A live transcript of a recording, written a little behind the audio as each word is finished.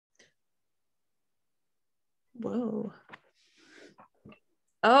Whoa.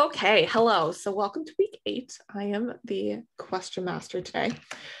 Okay, hello. So welcome to week 8. I am the question master today.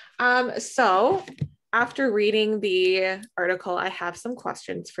 So after reading the article, I have some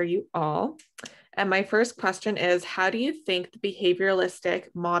questions for you all. And my first question is, how do you think the behavioralistic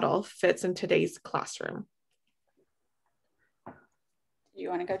model fits in today's classroom? Do you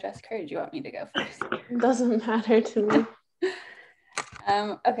want to go, Jessica, or do you want me to go first? It doesn't matter to me.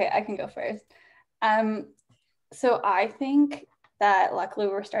 Okay, I can go first. So I think that luckily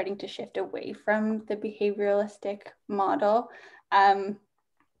we're starting to shift away from the behavioralistic model.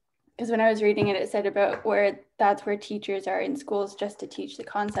 Because when I was reading it, it said about that's where teachers are in schools just to teach the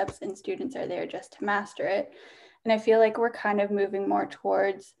concepts and students are there just to master it. And I feel like we're kind of moving more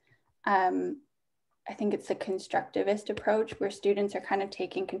towards, I think it's a constructivist approach where students are kind of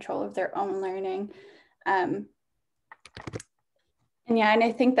taking control of their own learning. And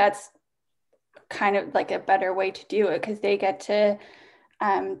I think that's kind of like a better way to do it because they get to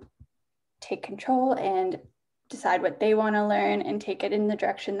take control and decide what they want to learn and take it in the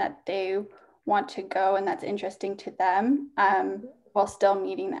direction that they want to go and that's interesting to them, while still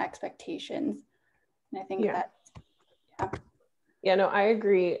meeting the expectations. And I think no, I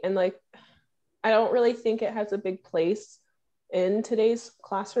agree. And like, I don't really think it has a big place in today's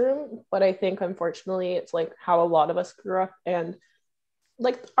classroom, but I think unfortunately it's like how a lot of us grew up, and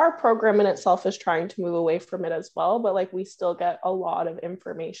like our program in itself is trying to move away from it as well, but like we still get a lot of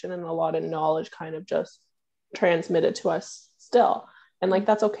information and a lot of knowledge kind of just transmitted to us still. And like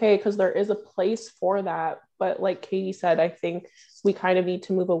that's okay because there is a place for that, but like Katie said, I think we kind of need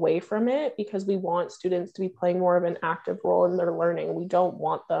to move away from it because we want students to be playing more of an active role in their learning. We don't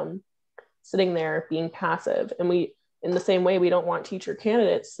want them sitting there being passive, and we, in the same way, we don't want teacher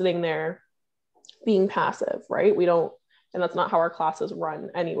candidates sitting there being passive, right? We don't, and that's not how our classes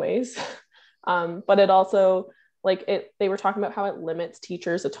run anyways. But it also, like they were talking about how it limits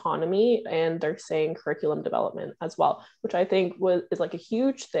teachers' autonomy, and they're saying curriculum development as well, which I think is like a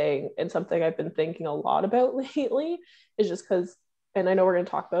huge thing and something I've been thinking a lot about lately, is just because, and I know we're going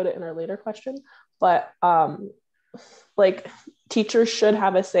to talk about it in our later question, but like teachers should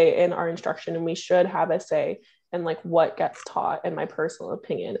have a say in our instruction, and we should have a say in like what gets taught, in my personal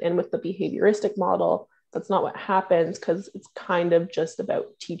opinion. And with the behavioristic model, that's not what happens because it's kind of just about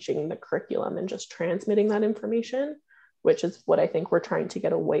teaching the curriculum and just transmitting that information, which is what I think we're trying to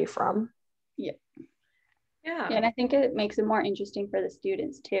get away from. Yeah, and I think it makes it more interesting for the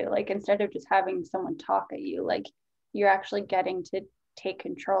students too. Like instead of just having someone talk at you, like you're actually getting to take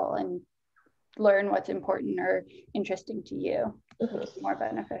control and learn what's important or interesting to you, which is more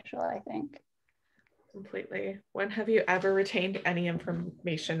beneficial, I think. Completely. When have you ever retained any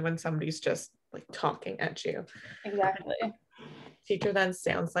information when somebody's just like talking at you? Exactly. Teacher then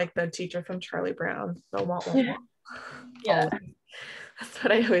sounds like the teacher from Charlie Brown. Yeah. That's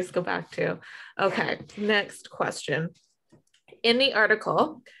what I always go back to. Okay, next question. In the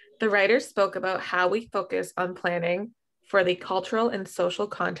article, the writer spoke about how we focus on planning for the cultural and social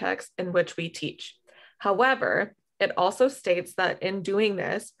context in which we teach. However, it also states that in doing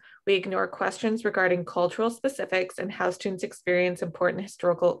this, we ignore questions regarding cultural specifics and how students experience important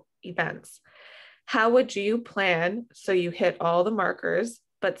historical events. How would you plan so you hit all the markers,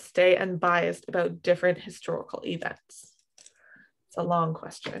 but stay unbiased about different historical events? It's a long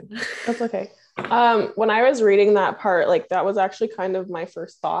question. That's okay. When I was reading that part, like that was actually kind of my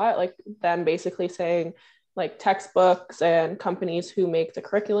first thought, like them basically saying like textbooks and companies who make the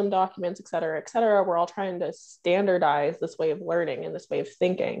curriculum documents, et cetera, we're all trying to standardize this way of learning and this way of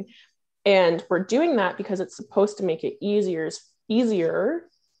thinking. And we're doing that because it's supposed to make it easier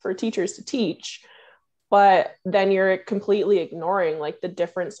for teachers to teach. But then you're completely ignoring like the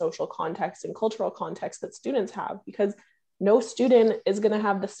different social context and cultural context that students have, because no student is going to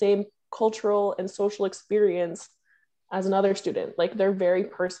have the same cultural and social experience as another student. Like they're very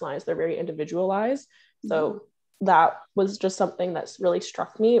personalized, they're very individualized. So that was just something that's really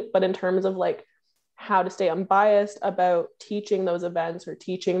struck me. But in terms of like how to stay unbiased about teaching those events or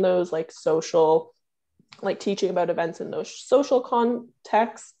teaching those like social, like teaching about events in those social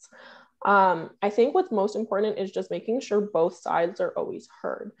contexts, I think what's most important is just making sure both sides are always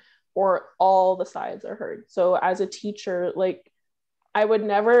heard, or all the sides are heard. So as a teacher, like I would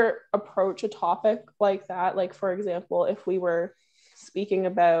never approach a topic like that. Like, for example, if we were speaking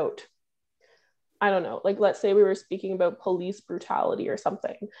about, I don't know, like let's say we were speaking about police brutality or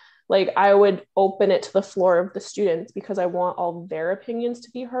something, like I would open it to the floor of the students because I want all their opinions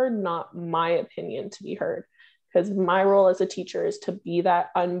to be heard, not my opinion to be heard. Because my role as a teacher is to be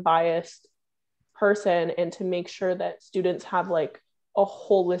that unbiased person and to make sure that students have like a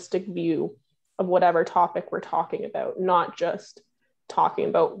holistic view of whatever topic we're talking about, not just talking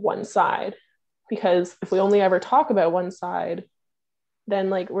about one side. Because if we only ever talk about one side, then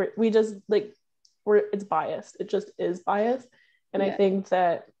like it's biased. It just is biased. And I think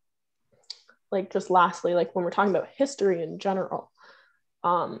that, like, just lastly, like when we're talking about history in general,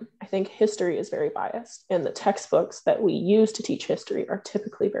 I think history is very biased, and the textbooks that we use to teach history are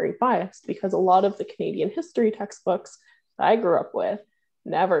typically very biased, because a lot of the Canadian history textbooks that I grew up with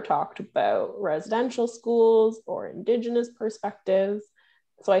never talked about residential schools or Indigenous perspectives.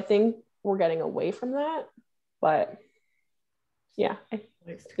 So I think we're getting away from that. But yeah. I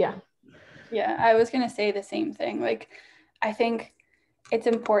was going to say the same thing. Like, I think it's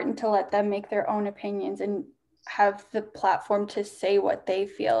important to let them make their own opinions and have the platform to say what they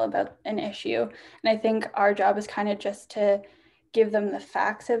feel about an issue. And I think our job is kind of just to give them the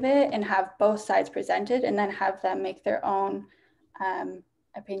facts of it and have both sides presented, and then have them make their own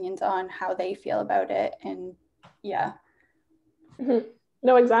opinions on how they feel about it. And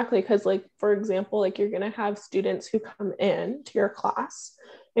No, exactly. Because, like, for example, like, you're going to have students who come in to your class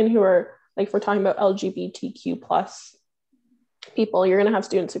and who are, like, if we're talking about LGBTQ plus people, you're going to have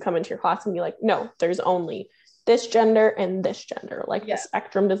students who come into your class and be like, no, there's only this gender and this gender. Like, the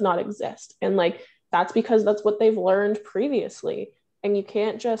spectrum does not exist. And, like, that's because that's what they've learned previously. And you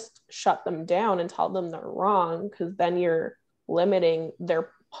can't just shut them down and tell them they're wrong, because then you're limiting their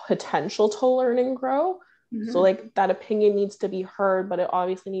potential to learn and grow. So, like, that opinion needs to be heard, but it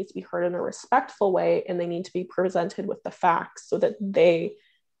obviously needs to be heard in a respectful way, and they need to be presented with the facts so that they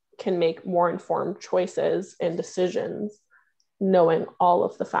can make more informed choices and decisions, knowing all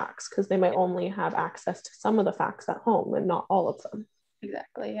of the facts, because they might only have access to some of the facts at home and not all of them.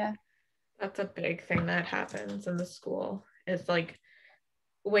 Exactly. Yeah. That's a big thing that happens in the school. It's like,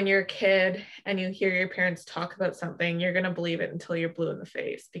 when you're a kid and you hear your parents talk about something, you're going to believe it until you're blue in the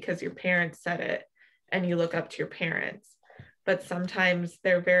face because your parents said it and you look up to your parents. But sometimes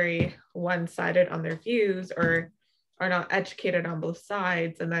they're very one-sided on their views, or are not educated on both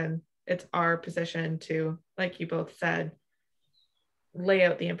sides. And then it's our position to, like you both said, lay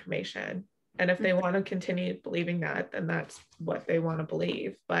out the information. And if they want to continue believing that, then that's what they want to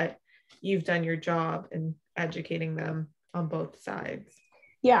believe. But you've done your job in educating them on both sides.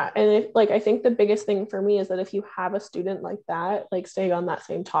 Yeah. And I think the biggest thing for me is that if you have a student like that, like, staying on that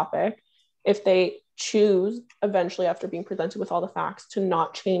same topic, if they choose eventually, after being presented with all the facts, to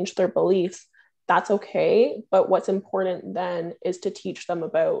not change their beliefs, that's okay. But what's important then is to teach them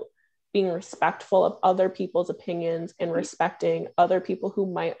about being respectful of other people's opinions and respecting other people who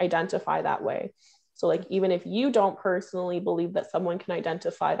might identify that way. So, like, even if you don't personally believe that someone can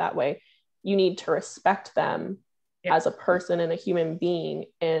identify that way, you need to respect them as a person and a human being,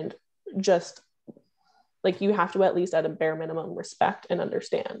 and just, like, you have to at least, at a bare minimum, respect and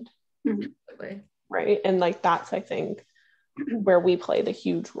understand. Right. And, like, that's, I think, where we play the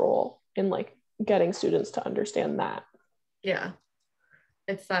huge role in, like, getting students to understand that. Yeah.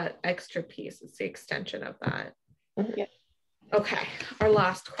 It's that extra piece. It's the extension of that. Okay. Our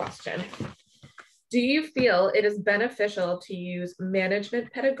last question. Do you feel it is beneficial to use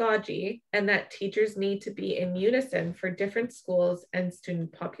management pedagogy, and that teachers need to be in unison for different schools and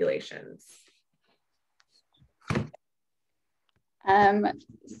student populations?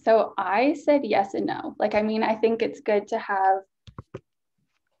 So I said yes and no. Like, I mean, I think it's good to have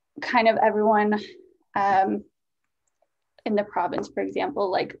kind of everyone in the province, for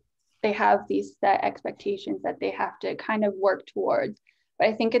example, like, they have these set expectations that they have to kind of work towards. But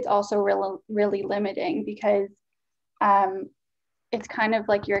I think it's also really limiting, because it's kind of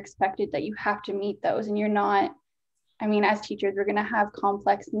like you're expected that you have to meet those, and you're not. I mean, as teachers, we're going to have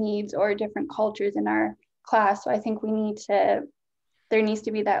complex needs or different cultures in our class. So I think there needs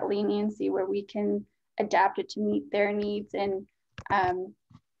to be that leniency where we can adapt it to meet their needs, and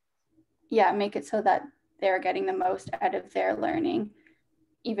make it so that they're getting the most out of their learning,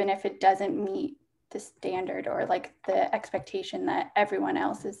 even if it doesn't meet the standard or, like, the expectation that everyone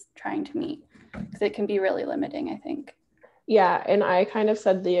else is trying to meet, because it can be really limiting, I think. Yeah. And I kind of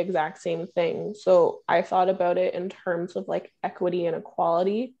said the exact same thing. So I thought about it in terms of, like, equity and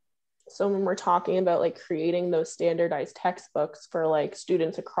equality. So when we're talking about, like, creating those standardized textbooks for, like,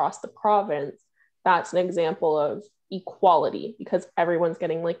 students across the province, that's an example of equality, because everyone's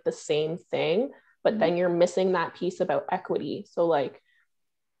getting, like, the same thing, but then you're missing that piece about equity. So, like,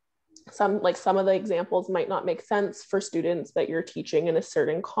 some of the examples might not make sense for students that you're teaching in a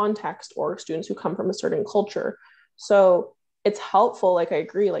certain context, or students who come from a certain culture. So it's helpful, like, I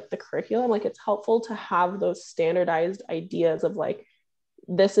agree, like, the curriculum, like, it's helpful to have those standardized ideas of, like,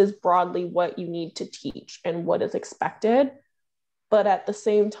 this is broadly what you need to teach and what is expected. But at the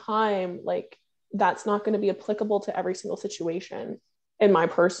same time, like, that's not going to be applicable to every single situation, in my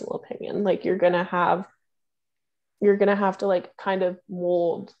personal opinion. Like you're going to have to like kind of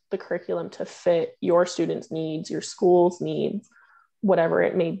mold the curriculum to fit your students' needs, your school's needs, whatever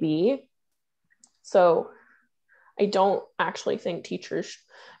it may be. So I don't actually think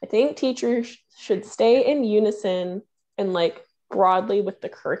I think teachers should stay in unison and like broadly with the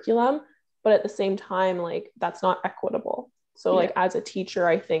curriculum, but at the same time, like that's not equitable. So like as a teacher,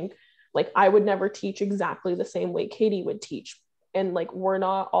 I think like I would never teach exactly the same way Katie would teach. And like, we're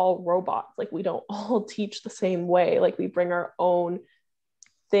not all robots. Like we don't all teach the same way. Like we bring our own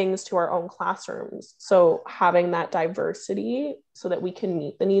things to our own classrooms. So having that diversity so that we can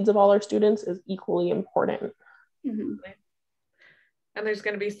meet the needs of all our students is equally important. Mm-hmm. And there's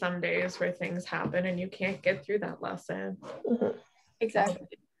going to be some days where things happen and you can't get through that lesson. Mm-hmm. Exactly.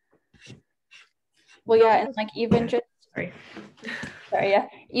 Well, yeah, and like even just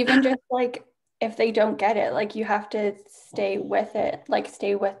even just like if they don't get it, like you have to stay with it, like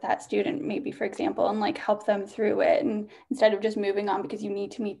stay with that student, maybe for example, and like help them through it, and instead of just moving on because you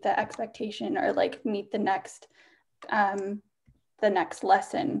need to meet the expectation or like meet the next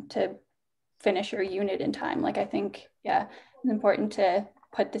lesson to finish your unit in time. Like I think it's important to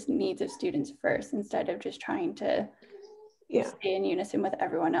put the needs of students first instead of just trying to stay in unison with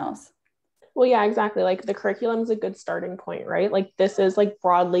everyone else. Well, yeah, exactly. Like the curriculum is a good starting point, right? Like this is like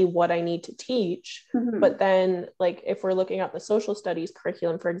broadly what I need to teach. Mm-hmm. But then like if we're looking at the social studies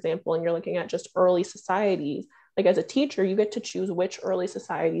curriculum, for example, and you're looking at just early societies, like as a teacher, you get to choose which early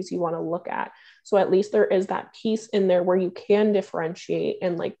societies you want to look at. So at least there is that piece in there where you can differentiate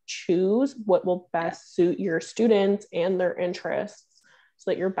and like choose what will best suit your students and their interests so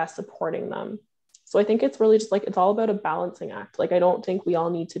that you're best supporting them. So I think it's really just like, it's all about a balancing act. Like, I don't think we all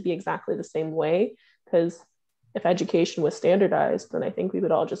need to be exactly the same way, because if education was standardized, then I think we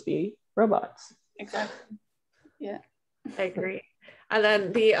would all just be robots. Exactly. Yeah. I agree. And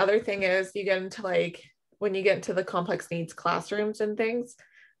then the other thing is you get into like, when you get into the complex needs classrooms and things,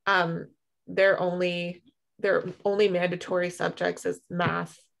 they're only mandatory subjects is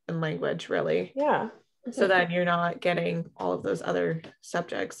math and language, really. Yeah. So then you're not getting all of those other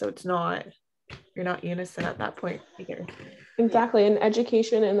subjects. So you're not unison at that point either. Exactly. And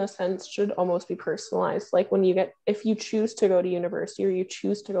education in a sense should almost be personalized. Like if you choose to go to university or you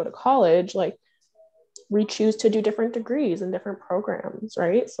choose to go to college, like we choose to do different degrees and different programs,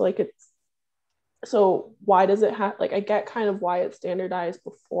 right? So why does it have, like, I get kind of why it's standardized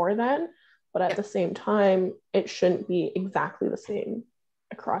before then, but at the same time, it shouldn't be exactly the same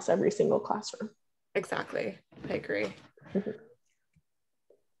across every single classroom. Exactly. I agree.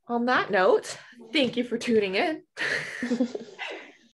 On that note, thank you for tuning in.